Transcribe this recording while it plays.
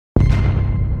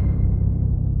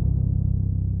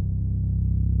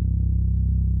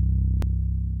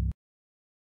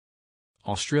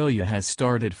Australia has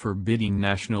started forbidding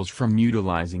nationals from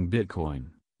utilizing Bitcoin,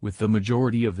 with the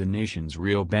majority of the nation's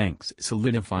real banks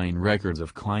solidifying records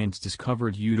of clients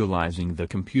discovered utilizing the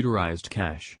computerized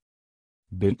cash.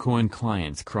 Bitcoin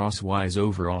clients crosswise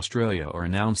over Australia are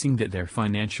announcing that their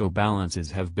financial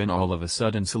balances have been all of a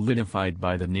sudden solidified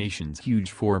by the nation's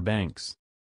huge four banks.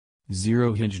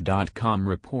 ZeroHedge.com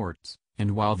reports,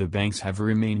 and while the banks have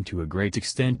remained to a great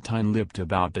extent tight-lipped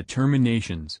about the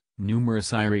terminations,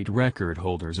 numerous irate record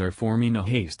holders are forming a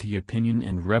hasty opinion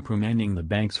and reprimanding the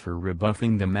banks for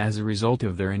rebuffing them as a result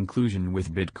of their inclusion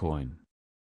with Bitcoin.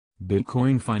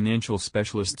 Bitcoin financial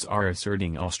specialists are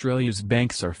asserting Australia's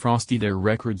banks are frosty their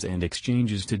records and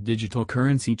exchanges to digital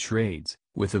currency trades,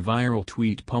 with a viral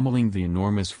tweet pummeling the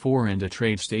enormous four and a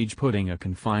trade stage putting a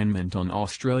confinement on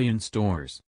Australian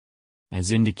stores.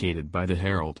 As indicated by the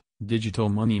Herald, digital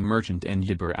money merchant and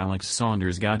yipper Alex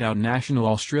Saunders got out National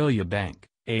Australia Bank,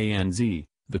 ANZ,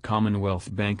 the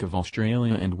Commonwealth Bank of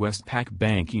Australia and Westpac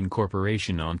Banking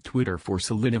Corporation on Twitter for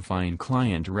solidifying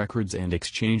client records and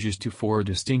exchanges to four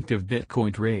distinctive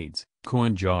Bitcoin trades,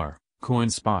 CoinJar,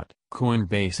 CoinSpot,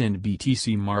 Coinbase and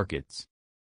BTC markets.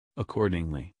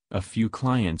 Accordingly, a few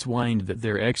clients whined that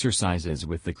their exercises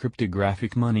with the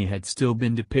cryptographic money had still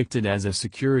been depicted as a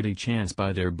security chance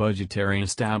by their budgetary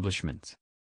establishments.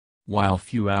 While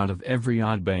few out of every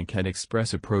odd bank had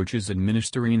expressed approaches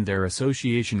administering their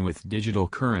association with digital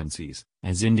currencies,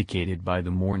 as indicated by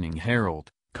the Morning Herald,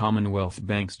 Commonwealth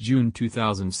Bank's June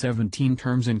 2017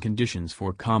 terms and conditions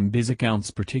for CommBiz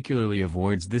accounts particularly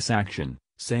avoids this action,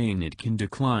 saying it can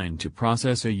decline to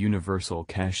process a universal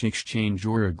cash exchange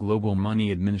or a global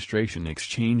money administration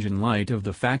exchange in light of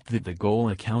the fact that the goal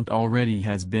account already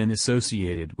has been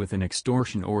associated with an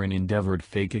extortion or an endeavored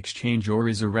fake exchange or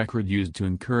is a record used to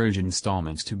encourage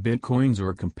installments to bitcoins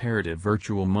or comparative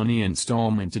virtual money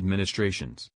installment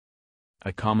administrations.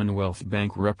 A Commonwealth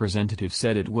Bank representative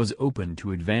said it was open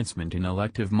to advancement in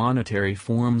elective monetary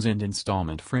forms and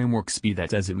installment frameworks. Be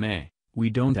that as it may, we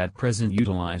don't at present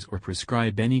utilize or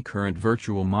prescribe any current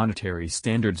virtual monetary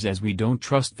standards as we don't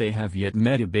trust they have yet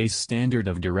met a base standard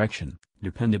of direction,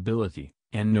 dependability,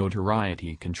 and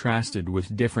notoriety contrasted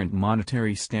with different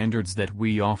monetary standards that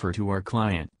we offer to our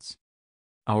clients.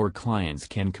 Our clients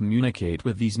can communicate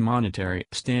with these monetary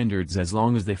standards as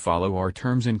long as they follow our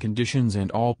terms and conditions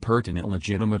and all pertinent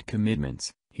legitimate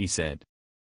commitments, he said.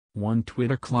 One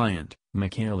Twitter client,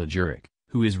 Michaela Jurek,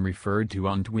 who is referred to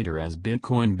on Twitter as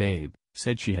Bitcoin Babe,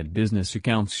 said she had business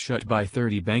accounts shut by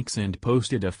 30 banks and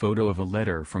posted a photo of a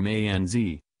letter from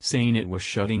ANZ, saying it was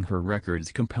shutting her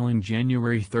records compelling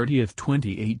January 30,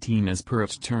 2018 as per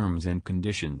its terms and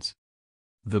conditions.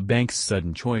 The bank's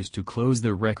sudden choice to close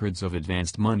the records of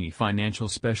advanced money financial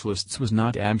specialists was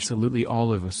not absolutely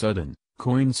all of a sudden.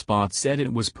 CoinSpot said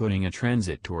it was putting a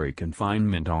transitory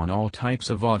confinement on all types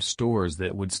of odd stores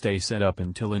that would stay set up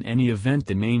until in any event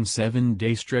the main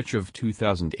 7-day stretch of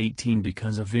 2018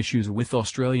 because of issues with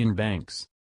Australian banks.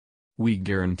 We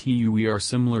guarantee you we are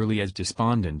similarly as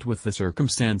despondent with the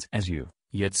circumstance as you,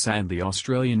 yet sadly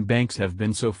Australian banks have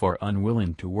been so far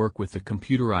unwilling to work with the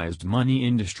computerized money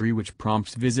industry which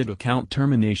prompts visit account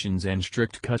terminations and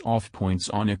strict cut-off points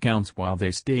on accounts while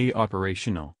they stay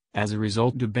operational. As a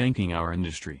result debanking our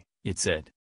industry, it said.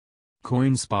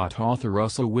 CoinSpot author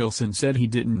Russell Wilson said he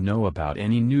didn't know about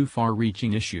any new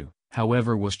far-reaching issue,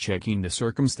 however was checking the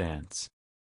circumstance.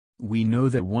 We know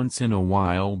that once in a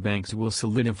while banks will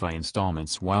solidify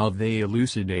installments while they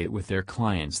elucidate with their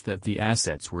clients that the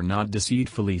assets were not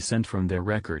deceitfully sent from their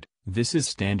record. This is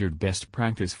standard best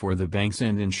practice for the banks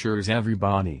and ensures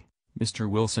everybody, Mr.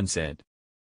 Wilson said.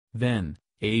 Then,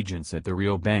 agents at the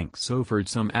real banks offered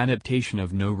some adaptation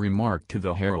of no remark to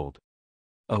the Herald.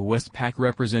 A Westpac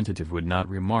representative would not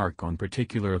remark on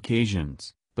particular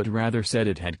occasions, but rather said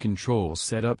it had controls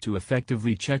set up to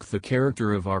effectively check the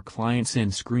character of our clients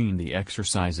and screen the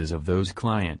exercises of those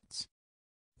clients.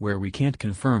 Where we can't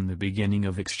confirm the beginning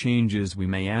of exchanges we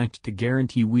may act to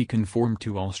guarantee we conform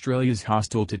to Australia's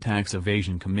hostile to tax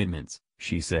evasion commitments,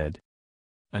 she said.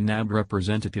 A NAB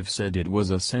representative said it was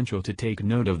essential to take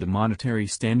note of the monetary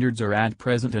standards are at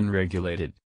present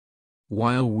unregulated.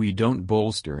 While we don't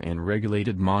bolster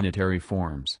unregulated monetary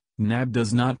forms, NAB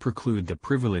does not preclude the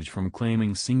privilege from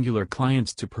claiming singular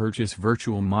clients to purchase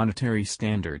virtual monetary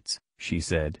standards, she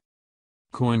said.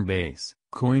 Coinbase,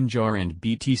 CoinJar and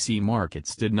BTC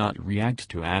markets did not react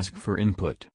to ask for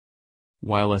input.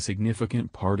 While a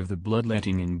significant part of the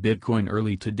bloodletting in Bitcoin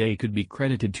early today could be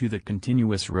credited to the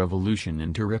continuous revolution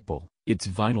into Ripple, it's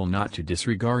vital not to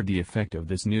disregard the effect of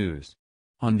this news.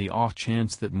 On the off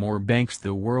chance that more banks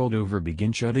the world over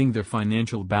begin shutting their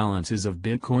financial balances of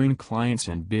Bitcoin clients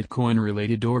and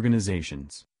Bitcoin-related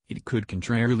organizations, It could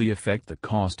contrarily affect the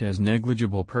cost as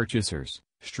negligible purchasers,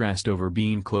 stressed over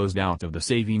being closed out of the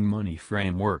saving money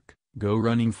framework, go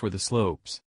running for the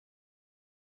slopes.